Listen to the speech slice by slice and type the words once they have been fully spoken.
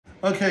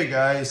Okay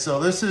guys, so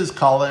this is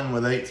Colin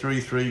with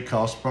 833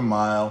 Cost Per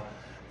Mile,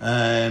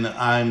 and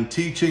I'm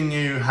teaching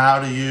you how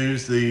to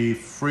use the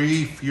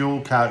free fuel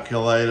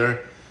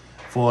calculator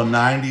for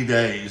 90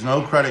 days.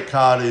 No credit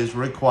card is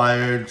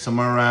required.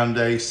 Somewhere around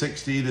day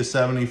 60 to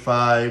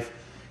 75,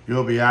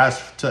 you'll be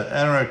asked to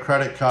enter a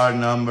credit card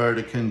number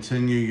to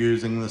continue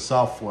using the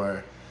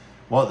software.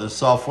 What the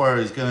software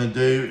is going to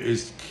do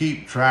is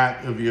keep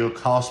track of your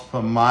cost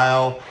per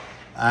mile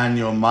and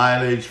your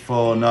mileage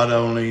for not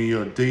only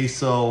your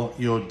diesel,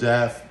 your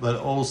DEF, but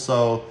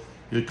also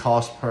your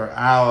cost per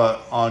hour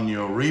on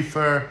your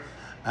Reefer.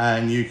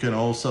 And you can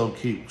also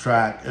keep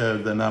track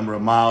of the number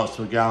of miles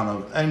per gallon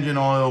of engine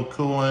oil,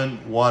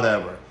 coolant,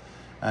 whatever,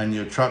 and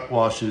your truck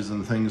washes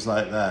and things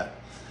like that.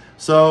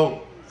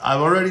 So I've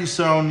already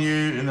shown you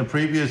in the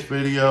previous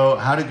video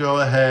how to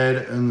go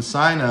ahead and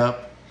sign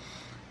up.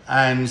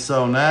 And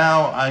so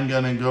now I'm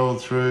going to go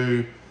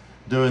through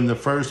doing the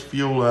first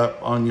fuel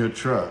up on your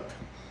truck.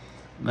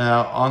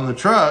 Now on the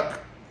truck,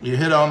 you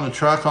hit on the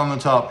truck on the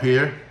top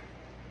here,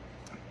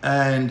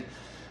 and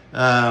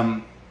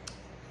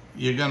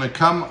you're going to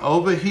come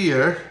over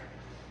here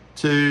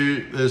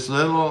to this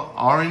little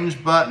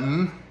orange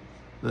button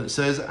that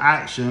says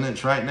action.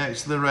 It's right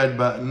next to the red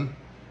button,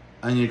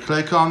 and you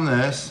click on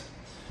this.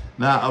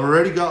 Now I've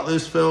already got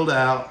this filled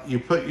out. You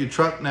put your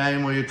truck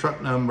name or your truck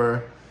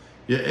number,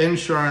 your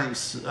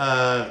insurance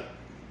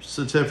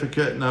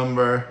certificate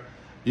number,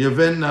 your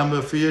VIN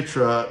number for your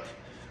truck.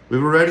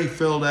 We've already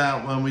filled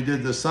out, when we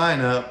did the sign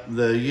up,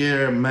 the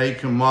year,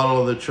 make, and model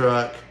of the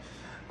truck.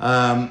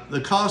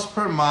 The cost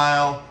per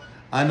mile,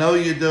 I know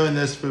you're doing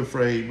this for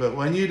free, but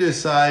when you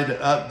decide to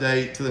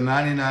update to the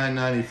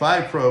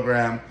 $99.95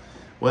 program,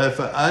 where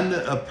for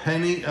under a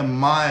penny a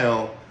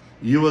mile,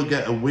 you will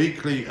get a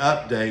weekly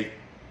update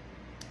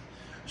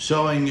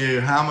showing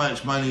you how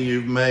much money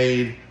you've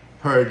made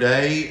per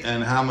day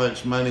and how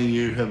much money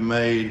you have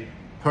made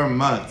per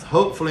month.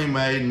 Hopefully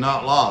made,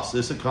 not lost.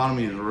 This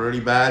economy is really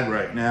bad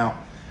right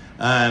now,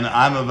 and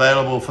I'm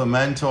available for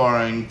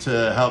mentoring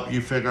to help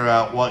you figure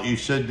out what you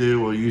should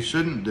do or you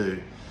shouldn't do.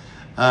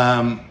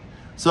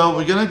 So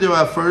we're going to do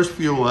our first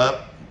fuel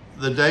up.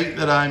 The date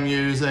that I'm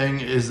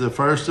using is the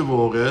 1st of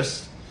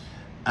August,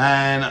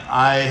 and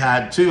I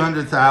had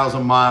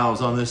 200,000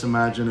 miles on this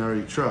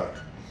imaginary truck.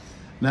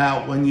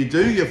 Now when you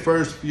do your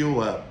first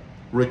fuel up,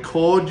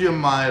 record your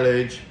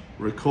mileage,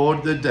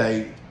 record the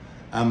date,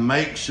 and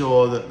make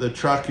sure that the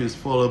truck is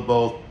full of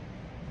both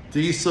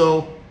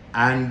diesel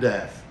and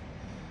DEF.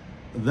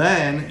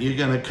 Then you're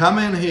going to come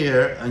in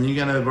here and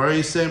you're going to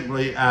very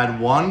simply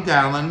add 1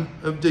 gallon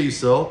of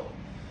diesel.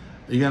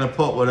 You're going to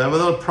put whatever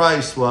the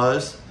price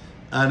was,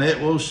 and it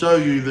will show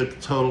you the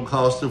total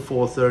cost of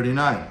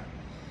 $4.39.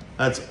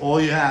 That's all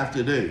you have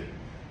to do.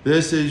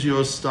 This is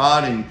your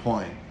starting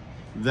point.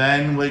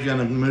 Then we're going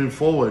to move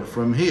forward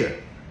from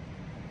here.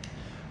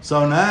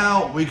 So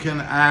now we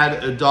can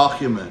add a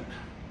document.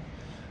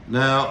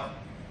 Now,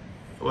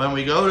 when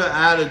we go to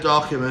add a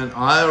document,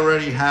 I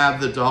already have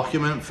the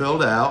document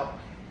filled out.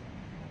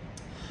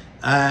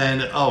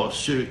 And, oh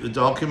shoot, the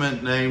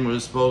document name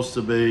was supposed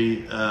to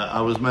be,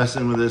 I was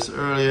messing with this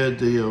earlier,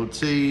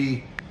 DOT,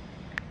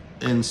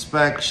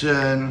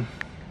 inspection.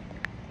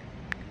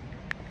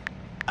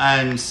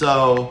 And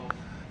so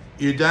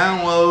you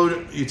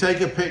download, you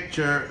take a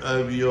picture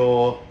of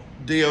your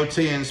DOT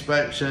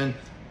inspection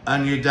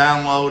and you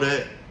download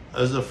it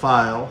as a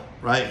file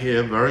right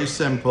here, very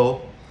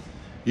simple.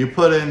 You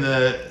put in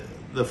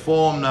the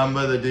form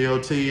number, the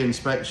DOT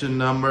inspection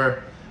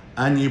number,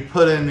 and you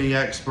put in the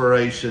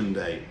expiration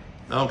date.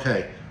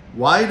 Okay,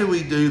 why do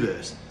we do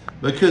this?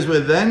 Because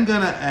we're then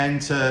gonna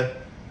enter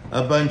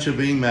a bunch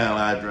of email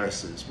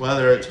addresses,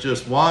 whether it's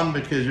just one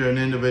because you're an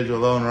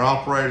individual owner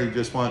operator, you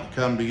just want to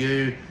come to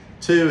you,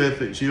 2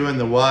 if it's you and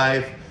the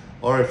wife,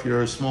 or if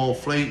you're a small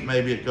fleet,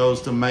 maybe it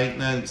goes to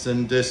maintenance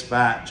and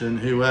dispatch and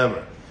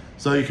whoever.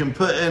 So you can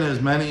put in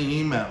as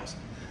many emails.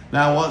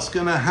 Now what's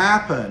gonna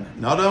happen,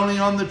 not only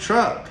on the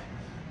truck,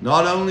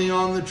 not only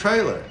on the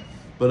trailer,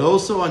 but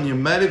also on your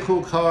medical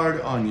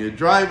card, on your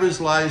driver's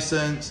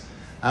license,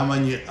 and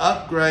when you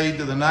upgrade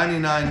to the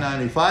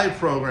 $99.95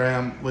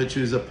 program, which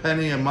is under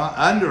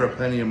a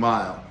penny a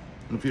mile,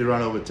 if you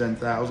run over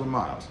 10,000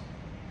 miles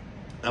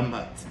a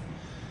month,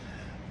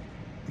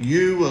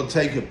 you will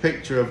take a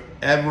picture of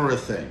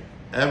everything,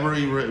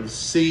 every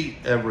receipt,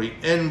 every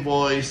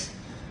invoice.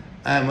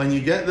 And when you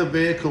get the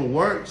vehicle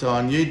worked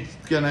on, you're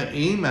gonna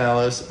email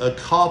us a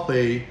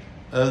copy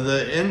of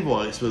the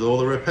invoice with all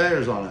the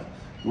repairs on it.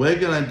 We're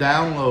gonna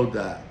download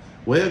that.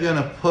 We're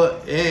gonna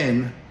put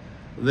in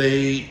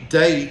the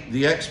date,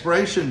 the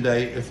expiration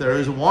date, if there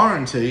is a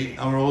warranty,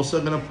 and we're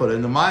also gonna put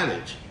in the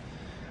mileage.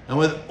 And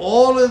with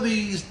all of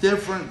these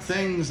different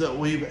things that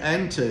we've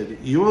entered,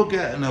 you will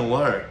get an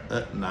alert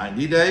at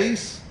 90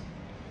 days,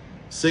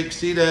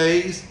 60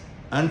 days,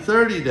 and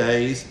 30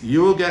 days.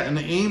 You will get an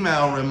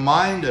email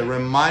reminder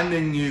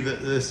reminding you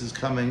that this is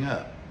coming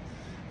up.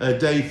 At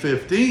day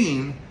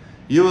 15,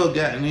 you will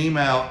get an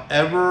email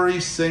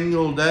every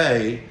single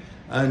day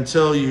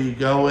until you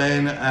go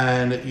in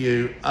and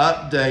you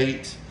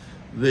update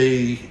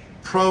the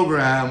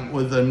program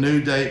with a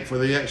new date for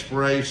the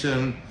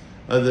expiration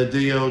of the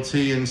DOT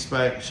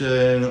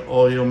inspection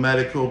or your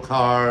medical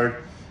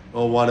card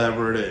or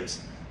whatever it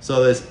is.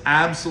 So there's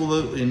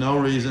absolutely no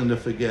reason to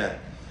forget.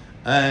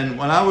 And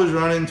when I was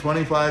running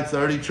 25,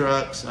 30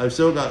 trucks, I've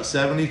still got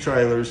 70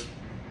 trailers.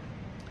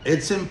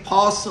 It's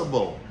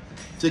impossible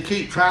to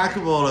keep track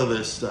of all of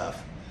this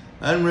stuff.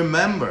 And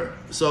remember,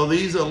 so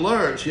these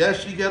alerts,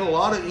 yes, you get a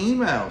lot of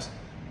emails,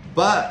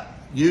 but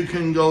you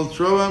can go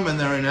through them and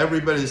they're in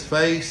everybody's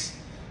face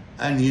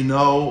and you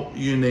know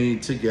you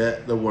need to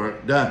get the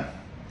work done.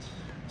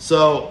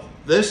 So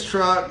this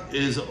truck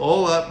is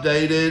all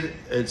updated.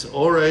 It's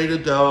all ready to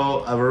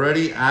go. I've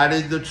already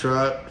added the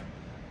truck,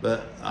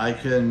 but I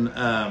can,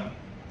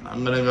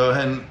 I'm gonna go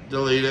ahead and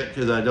delete it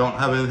because I don't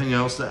have anything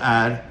else to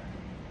add.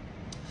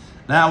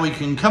 Now we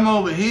can come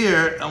over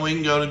here and we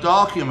can go to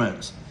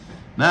documents.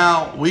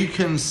 Now we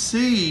can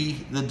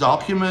see the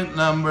document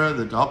number,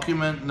 the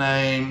document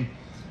name,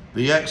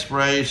 the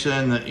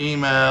expiration, the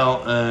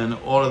email, and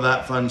all of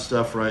that fun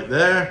stuff right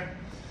there.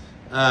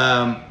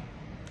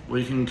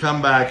 We can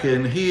come back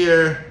in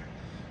here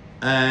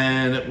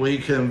and we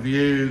can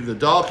view the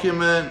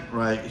document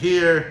right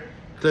here.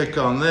 Click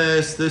on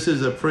this. This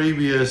is a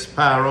previous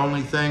power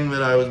only thing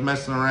that I was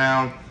messing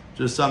around,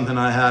 just something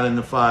I had in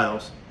the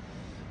files.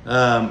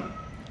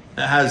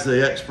 It has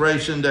the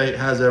expiration date,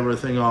 has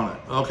everything on it,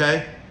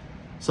 okay?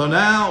 So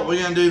now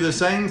we're gonna do the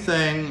same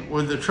thing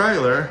with the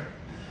trailer.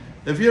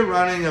 If you're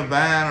running a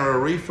van or a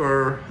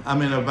reefer,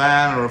 a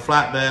van or a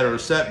flatbed or a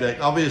step deck,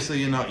 obviously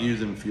you're not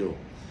using fuel.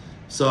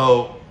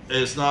 So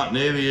it's not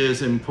nearly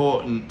as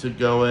important to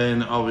go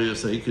in,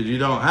 obviously, because you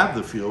don't have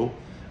the fuel.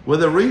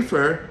 With a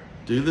reefer,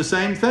 do the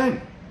same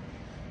thing.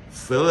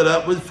 Fill it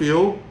up with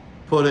fuel,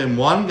 put in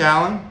 1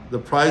 gallon, the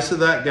price of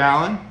that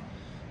gallon,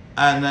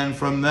 and then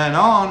from then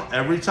on,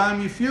 every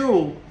time you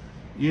fuel,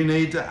 you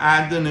need to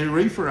add the new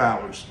reefer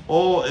hours.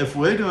 Or if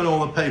we're doing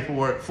all the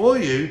paperwork for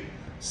you,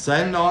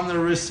 send on the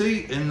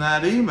receipt in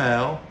that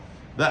email,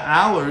 the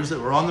hours that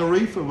were on the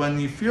reefer when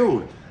you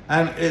fueled.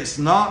 And it's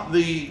not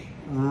the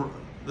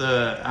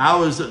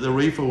hours that the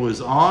reefer was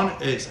on,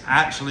 it's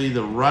actually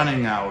the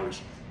running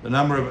hours, the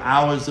number of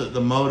hours that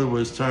the motor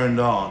was turned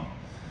on.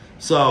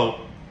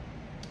 So,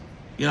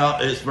 you know,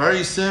 it's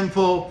very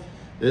simple.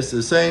 It's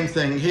the same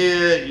thing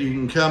here. You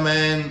can come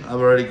in,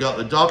 I've already got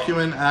the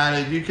document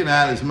added. You can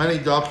add as many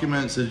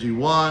documents as you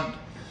want.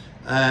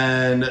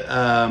 And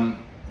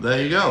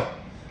there you go.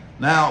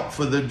 Now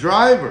for the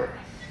driver,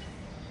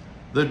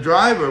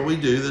 we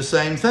do the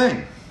same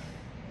thing.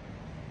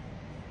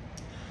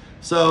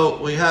 So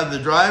we have the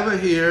driver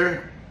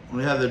here,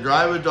 we have the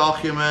driver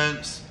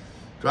documents,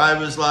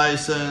 driver's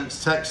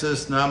license,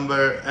 Texas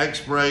number,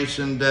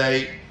 expiration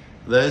date,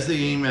 there's the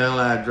email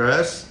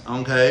address,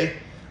 okay?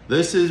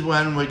 This is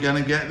when we're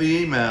gonna get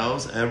the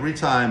emails every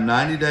time,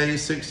 90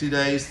 days, 60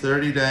 days,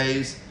 30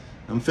 days,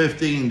 and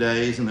 15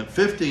 days, and at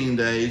 15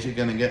 days, you're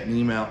gonna get an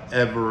email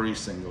every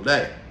single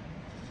day.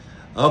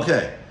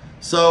 Okay,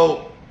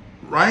 so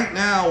right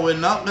now, we're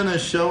not gonna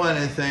show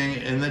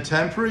anything in the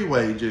temporary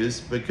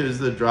wages because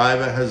the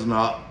driver has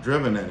not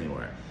driven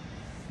anywhere.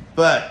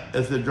 But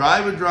if the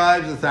driver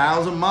drives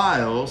 1,000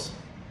 miles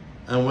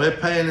and we're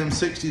paying him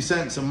 60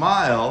 cents a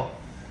mile,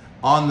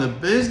 on the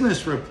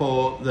business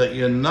report that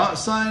you're not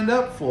signed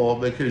up for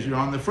because you're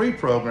on the free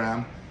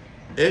program,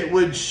 it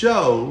would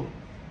show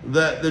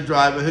that the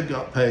driver had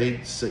got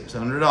paid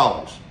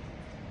 $600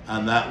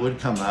 and that would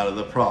come out of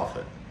the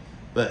profit.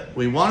 But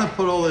we want to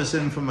put all this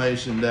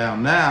information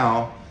down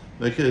now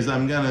because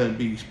I'm going to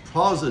be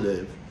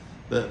positive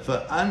that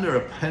for under a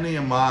penny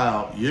a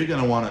mile, you're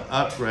going to want to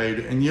upgrade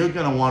and you're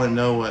going to want to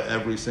know what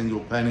every single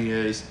penny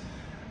is.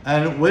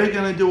 And we're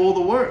going to do all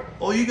the work.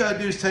 All you got to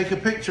do is take a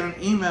picture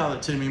and email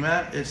it to me,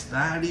 Matt. It's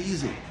that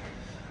easy.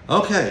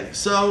 Okay,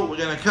 so we're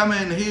going to come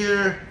in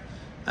here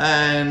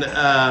and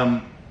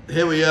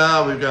here we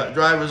are. We've got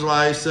driver's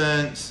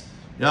license.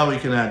 You know, we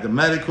can add the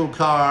medical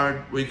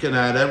card. We can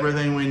add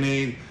everything we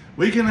need.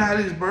 We can add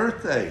his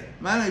birthday.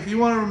 Man, if you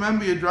want to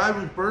remember your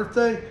driver's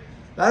birthday,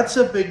 that's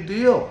a big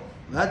deal.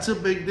 That's a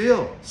big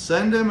deal.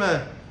 Send him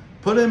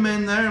put him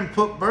in there and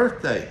put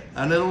birthday,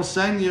 and it'll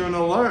send you an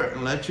alert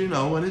and let you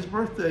know when his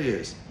birthday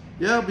is.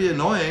 Yeah, it'll be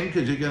annoying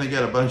because you're going to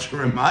get a bunch of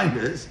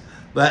reminders,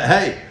 but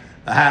hey,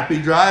 a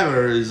happy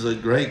driver is a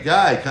great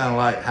guy, kind of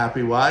like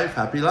happy wife,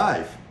 happy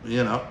life,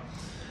 you know.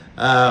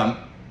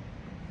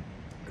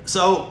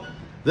 So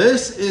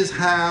this is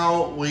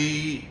how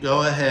we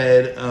go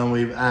ahead and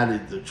we've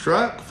added the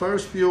truck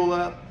first fuel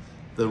up,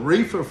 the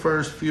reefer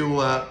first fuel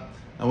up,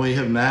 and we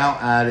have now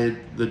added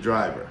the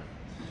driver.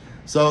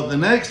 So the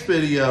next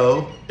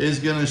video is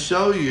going to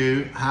show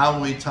you how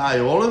we tie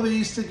all of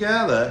these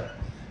together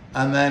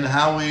and then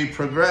how we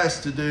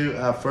progress to do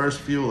our first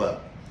fuel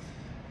up.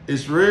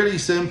 It's really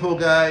simple,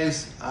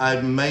 guys.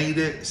 I've made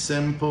it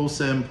simple,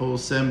 simple,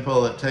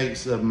 simple. It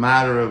takes a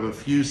matter of a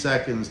few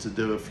seconds to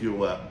do a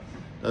fuel up.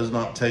 Does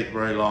not take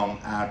very long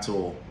at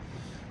all.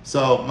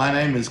 So my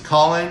name is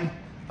Colin.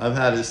 I've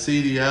had a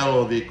CDL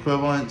or the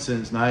equivalent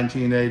since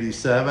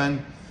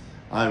 1987.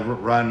 I've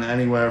run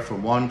anywhere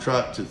from 1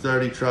 truck to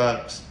 30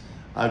 trucks.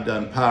 I've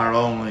done power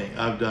only,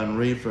 I've done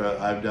reefer,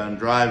 I've done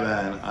dry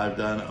van, I've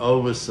done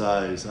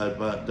oversize, I've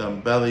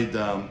done belly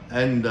dump,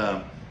 end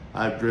dump.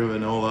 I've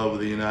driven all over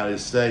the United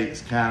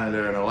States,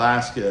 Canada, and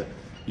Alaska.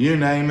 You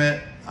name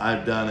it,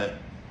 I've done it.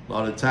 A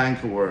lot of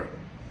tanker work.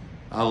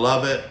 I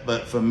love it,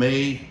 but for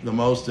me, the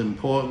most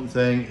important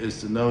thing is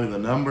to know the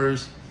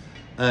numbers.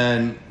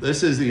 And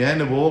this is the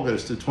end of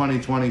August of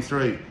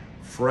 2023.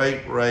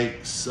 Freight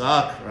rates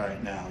suck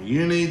right now.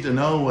 You need to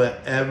know where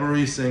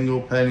every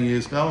single penny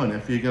is going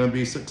if you're going to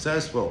be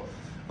successful.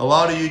 A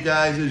lot of you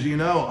guys, as you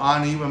know,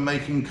 aren't even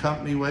making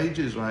company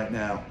wages right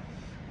now,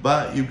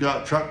 but you've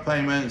got truck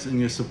payments and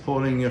you're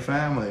supporting your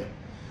family.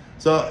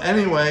 So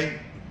anyway,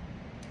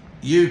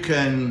 you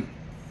can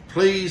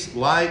please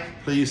like,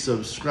 please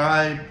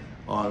subscribe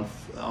on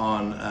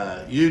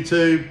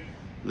YouTube,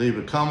 leave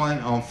a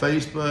comment on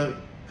Facebook,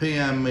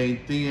 PM me,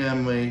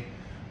 DM me.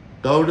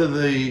 Go to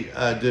the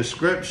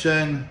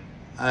description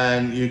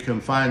and you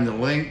can find the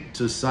link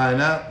to sign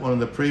up. One of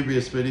the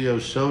previous videos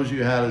shows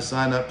you how to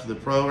sign up to the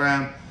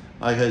program.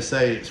 Like I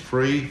say, it's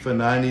free for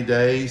 90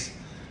 days.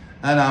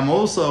 And I'm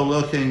also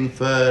looking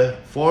for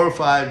 4 or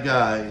 5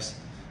 guys.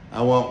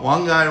 I want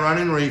 1 guy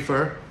running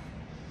reefer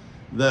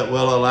that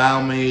will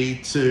allow me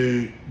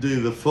to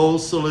do the full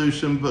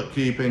solution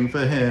bookkeeping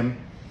for him.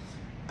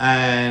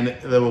 And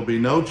there will be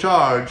no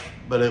charge,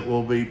 but it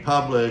will be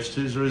published,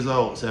 his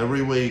results,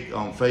 every week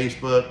on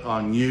Facebook,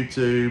 on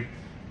YouTube,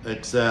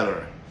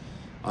 etc.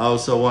 I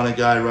also want a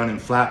guy running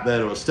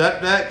flatbed or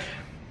step deck.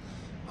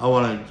 I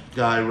want a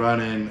guy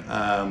running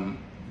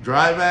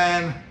dry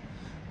van,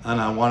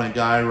 and I want a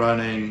guy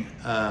running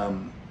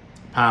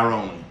power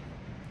only.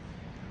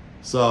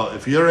 So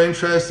if you're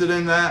interested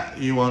in that,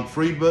 you want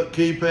free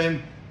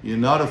bookkeeping, you're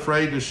not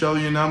afraid to show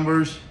your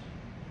numbers,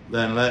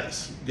 then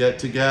let's get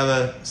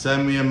together.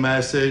 Send me a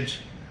message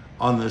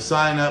on the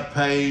sign up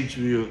page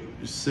you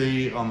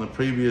see on the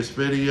previous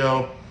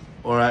video,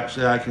 or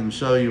actually I can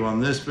show you on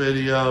this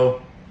video.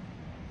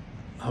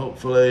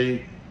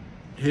 Hopefully,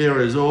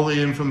 here is all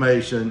the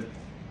information.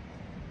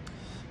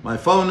 My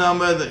phone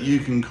number that you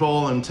can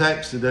call and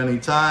text at any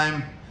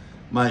time,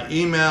 my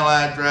email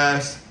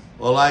address,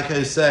 or like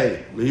I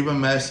say, leave a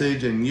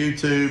message in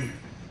YouTube,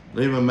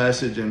 leave a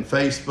message in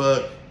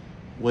Facebook.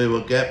 We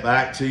will get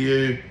back to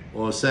you,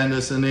 or send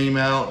us an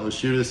email or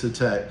shoot us a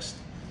text.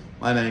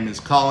 My name is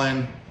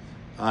Colin.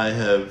 I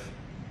have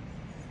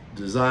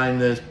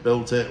designed this,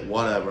 built it,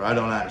 whatever. I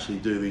don't actually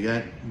do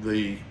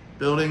the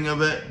building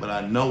of it, but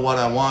I know what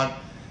I want.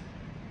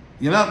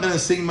 You're not gonna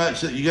see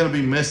much that you're gonna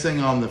be missing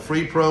on the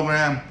free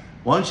program.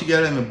 Once you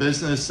get in the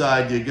business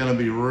side, you're gonna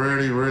be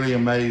really, really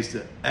amazed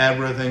at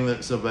everything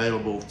that's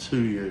available to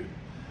you.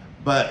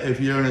 But if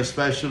you're in a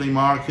specialty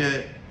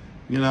market,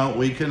 you know,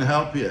 we can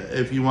help you.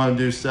 If you wanna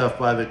do stuff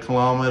by the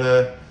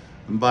kilometer,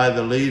 and by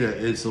the liter,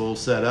 it's all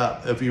set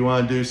up. If you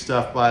want to do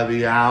stuff by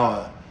the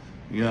hour,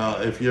 you know,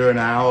 if you're an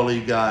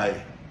hourly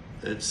guy,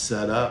 it's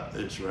set up,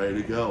 it's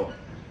ready to go.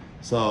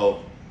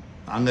 So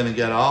I'm going to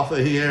get off of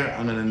here.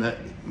 I'm going to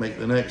make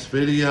the next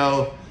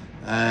video,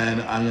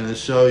 and I'm going to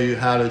show you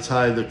how to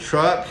tie the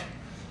truck,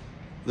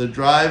 the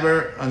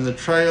driver, and the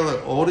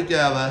trailer all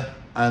together,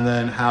 and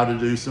then how to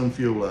do some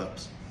fuel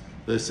ups.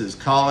 This is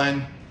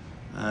Colin,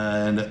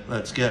 and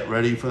let's get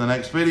ready for the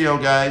next video,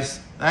 guys.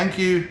 Thank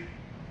you.